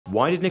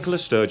Why did Nicola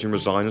Sturgeon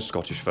resign as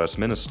Scottish First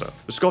Minister?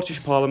 The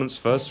Scottish Parliament's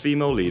first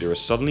female leader has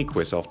suddenly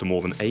quit after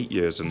more than 8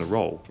 years in the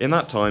role. In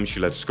that time, she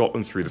led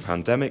Scotland through the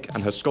pandemic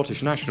and her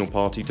Scottish National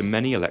Party to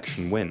many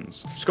election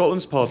wins.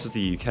 Scotland's part of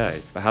the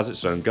UK, but has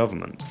its own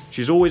government.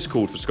 She's always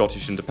called for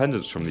Scottish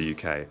independence from the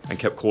UK, and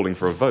kept calling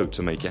for a vote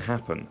to make it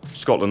happen.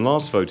 Scotland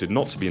last voted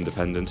not to be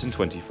independent in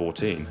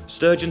 2014.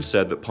 Sturgeon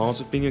said that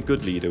part of being a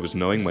good leader was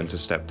knowing when to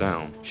step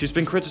down. She's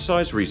been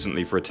criticised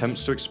recently for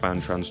attempts to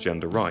expand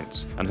transgender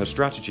rights, and her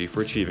strategy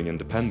for achieving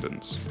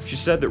independence. She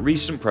said that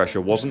recent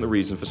pressure wasn't the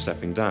reason for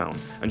stepping down,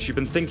 and she'd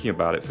been thinking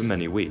about it for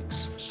many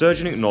weeks.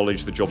 Sturgeon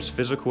acknowledged the job's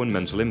physical and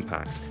mental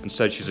impact, and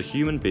said she's a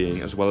human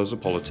being as well as a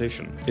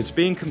politician. It's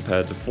being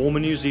compared to former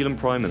New Zealand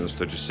Prime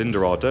Minister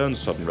Jacinda Ardern's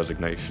sudden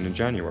resignation in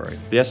January.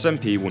 The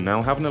SNP will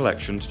now have an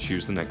election to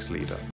choose the next leader.